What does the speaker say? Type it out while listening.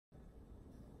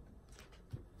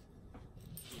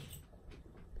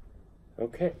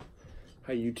Okay,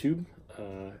 hi YouTube.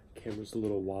 Camera's a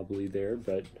little wobbly there,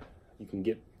 but you can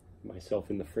get myself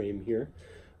in the frame here.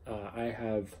 I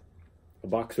have a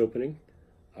box opening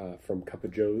from Cup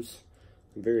of Joe's.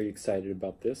 I'm very excited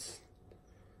about this.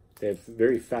 They have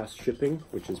very fast shipping,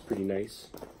 which is pretty nice.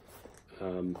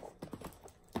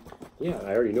 Yeah,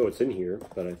 I already know what's in here,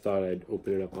 but I thought I'd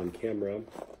open it up on camera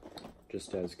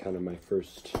just as kind of my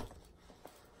first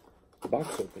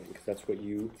box opening, because that's what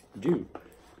you do.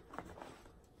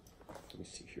 Let me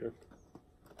see here.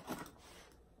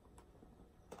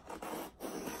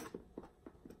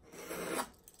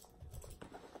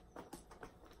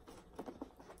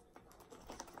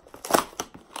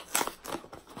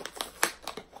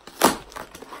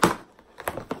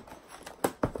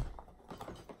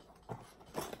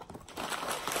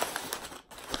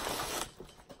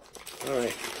 All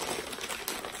right.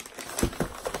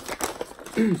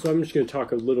 So I'm just going to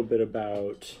talk a little bit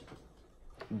about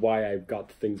why I got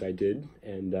the things I did,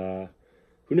 and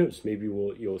who knows, maybe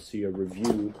you'll see a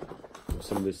review of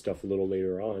some of this stuff a little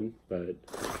later on. But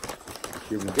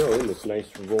here we go, in this nice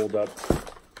rolled up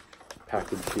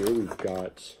package here. We've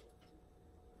got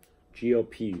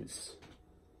Pease,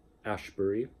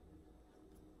 Ashbury.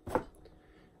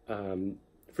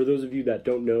 For those of you that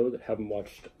don't know, that haven't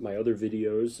watched my other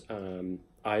videos,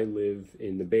 I live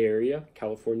in the Bay Area,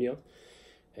 California,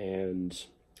 and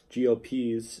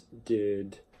Pease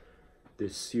did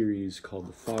this series called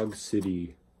the Fog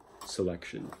City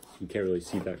Selection. You can't really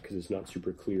see that because it's not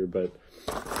super clear, but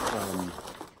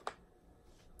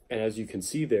and as you can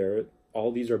see there,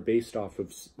 all these are based off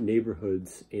of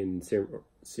neighborhoods in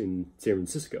San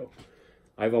Francisco.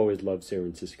 I've always loved San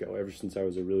Francisco ever since I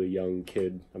was a really young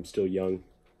kid. I'm still young,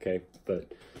 okay,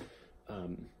 but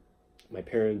my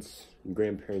parents and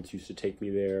grandparents used to take me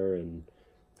there, and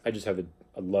I just have a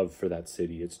love for that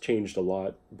city. It's changed a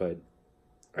lot, but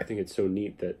I think it's so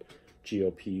neat that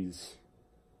Pease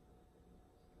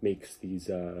makes these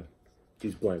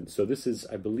blends. So this is,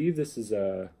 I believe this is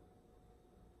a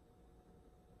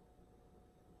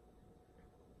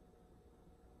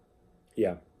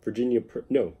Virginia,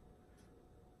 no.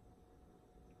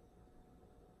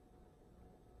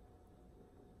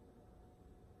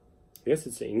 I guess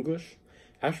it's English.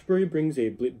 Ashbury brings a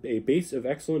base of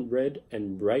excellent red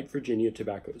and bright Virginia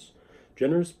tobaccos.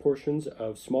 Generous portions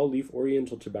of small leaf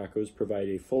oriental tobaccos provide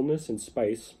a fullness and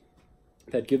spice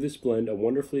that give this blend a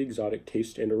wonderfully exotic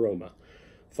taste and aroma.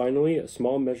 Finally, a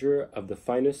small measure of the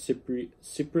finest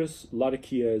Cyprus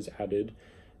latakia is added,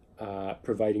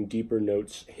 providing deeper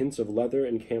notes, hints of leather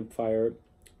and campfire,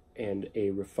 and a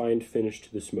refined finish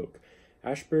to the smoke.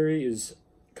 Ashbury is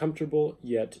comfortable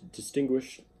yet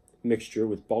distinguished mixture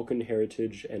with Balkan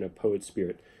heritage and a poet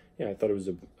spirit. Yeah, I thought it was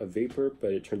a vapor,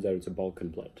 but it turns out it's a Balkan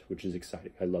blend, which is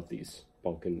exciting. I love these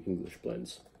Balkan English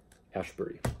blends.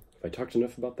 Ashbury. Have I talked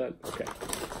enough about that? Okay.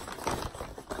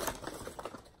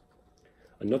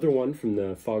 Another one from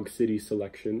the Fog City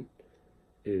selection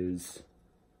is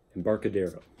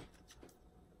Embarcadero.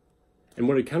 And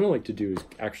what I kind of like to do is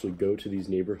actually go to these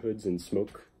neighborhoods and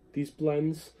smoke these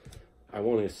blends. I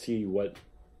want to see what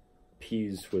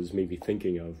Pease was maybe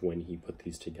thinking of when he put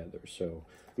these together. So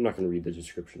I'm not going to read the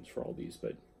descriptions for all these,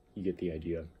 but you get the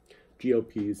idea.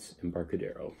 Pease,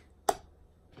 Embarcadero.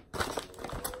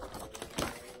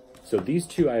 So these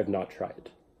two I have not tried.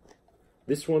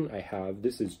 This one I have.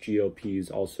 This is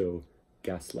Pease, also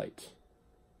Gaslight.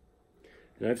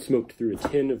 And I've smoked through a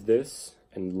tin of this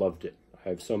and loved it. I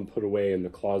have some put away in the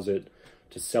closet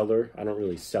to cellar. I don't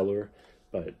really cellar,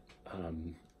 but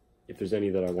if there's any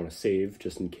that I want to save,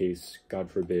 just in case,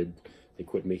 God forbid, they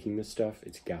quit making this stuff,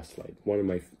 it's Gaslight.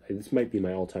 This might be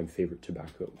my all-time favorite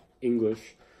tobacco.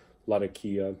 English,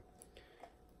 Latakia,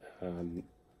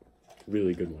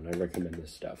 really good one. I recommend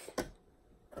this stuff.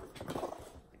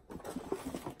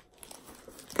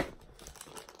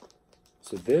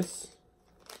 So this,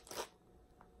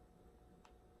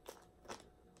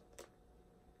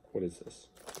 what is this?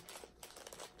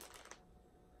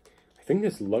 I think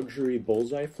this Luxury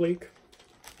Bullseye Flake.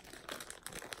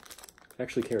 I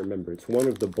actually can't remember. It's one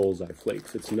of the Bullseye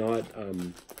Flakes. It's not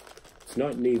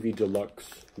Navy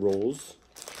Deluxe Rolls.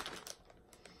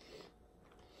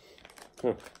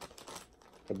 Huh.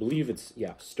 I believe it's,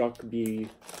 yeah, Stock B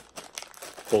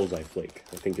Bullseye Flake,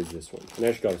 I think is this one. And I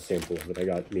just got a sample of it. I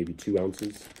got maybe 2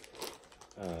 ounces.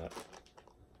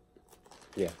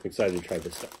 Yeah, I'm excited to try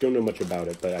this stuff. Don't know much about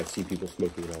it, but I see people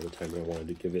smoking it all the time, and I wanted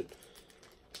to give it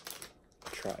a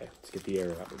try. Let's get the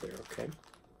air out of there, okay?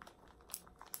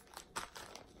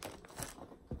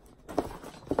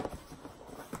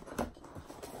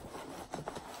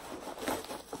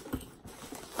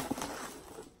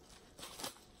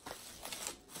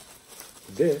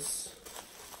 this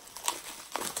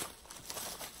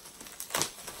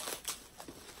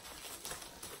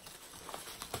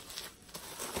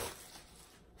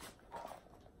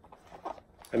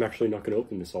I'm actually not going to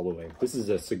open this all the way. This is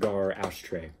a cigar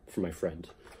ashtray for my friend.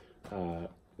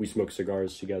 We smoke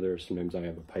cigars together. Sometimes I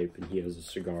have a pipe and he has a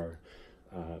cigar,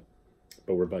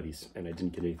 but we're buddies, and I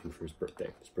didn't get anything for his birthday.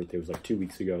 His birthday was like 2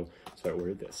 weeks ago, so I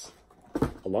ordered this,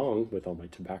 along with all my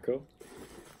tobacco.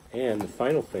 And the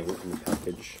final thing in the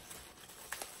package,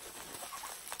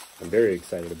 I'm very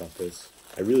excited about this.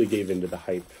 I really gave into the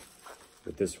hype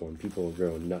with this one. People are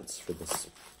going nuts for this.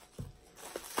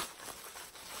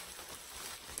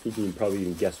 You can probably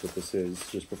even guess what this is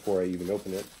just before I even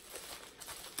open it.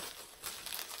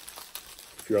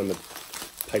 If you're on the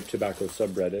pipe tobacco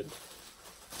subreddit,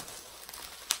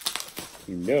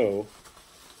 you know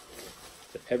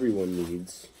that everyone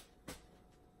needs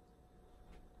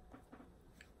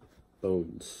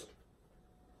bones.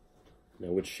 Now,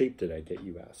 which shape did I get,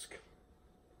 you ask?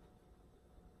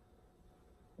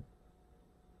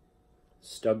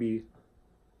 Stubby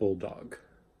bulldog.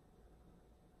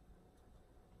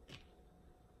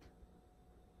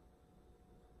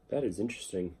 That is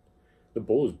interesting. The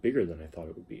bowl is bigger than I thought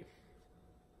it would be.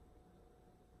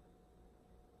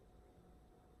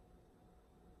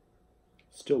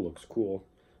 Still looks cool.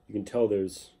 You can tell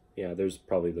there's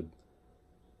probably the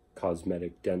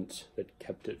cosmetic dent that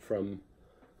kept it from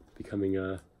becoming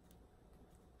a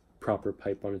proper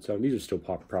pipe on its own. These are still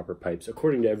proper pipes.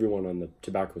 According to everyone on the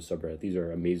tobacco subreddit, these are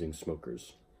amazing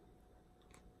smokers.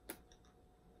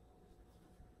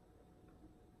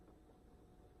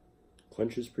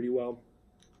 Clenches pretty well.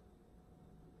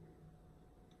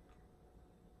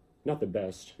 Not the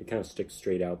best. It kind of sticks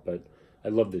straight out, but I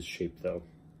love this shape though.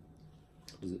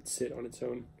 Does it sit on its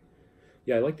own?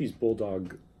 Yeah, I like these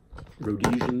bulldog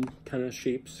Rhodesian kind of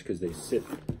shapes because they sit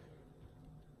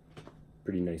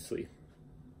pretty nicely.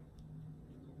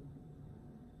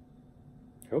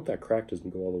 I hope that crack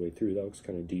doesn't go all the way through. That looks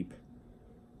kind of deep.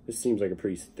 This seems like a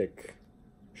pretty thick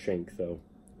shank though.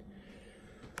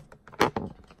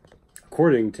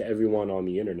 According to everyone on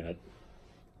the internet,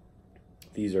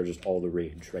 these are just all the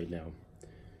rage right now.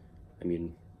 I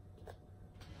mean,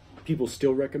 people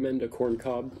still recommend a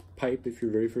corncob pipe if you're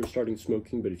very first starting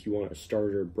smoking, but if you want a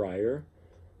starter briar,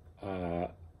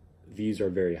 these are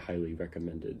very highly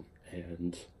recommended.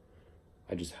 And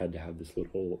I just had to have this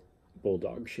little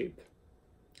bulldog shape.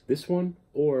 This one,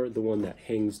 or the one that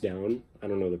hangs down. I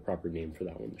don't know the proper name for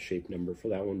that one, the shape number for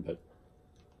that one, but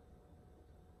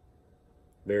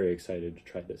very excited to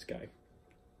try this guy.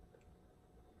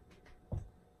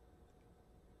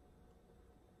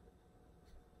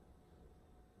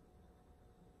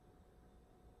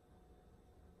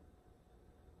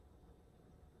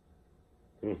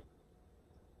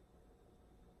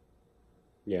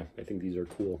 Yeah, I think these are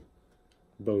cool.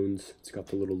 Bones, it's got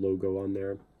the little logo on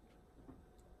there.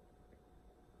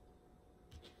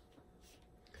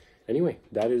 Anyway,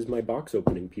 that is my box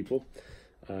opening, people.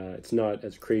 It's not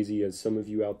as crazy as some of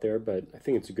you out there, but I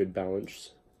think it's a good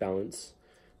balance.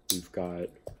 We've got a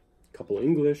couple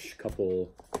English,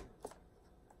 couple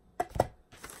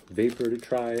vapor to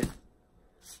try,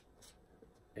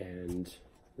 and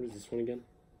what is this one again?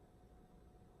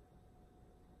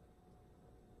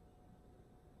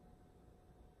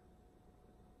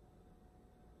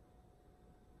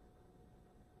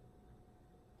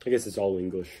 I guess it's all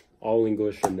English,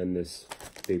 and then this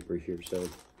vapor here, so.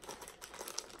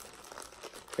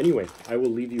 Anyway, I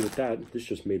will leave you with that. This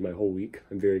just made my whole week.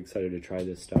 I'm very excited to try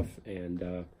this stuff,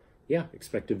 and yeah,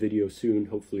 expect a video soon,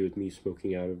 hopefully with me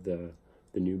smoking out of the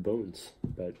new bones.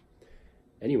 But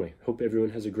anyway, hope everyone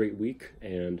has a great week,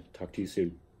 and talk to you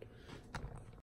soon.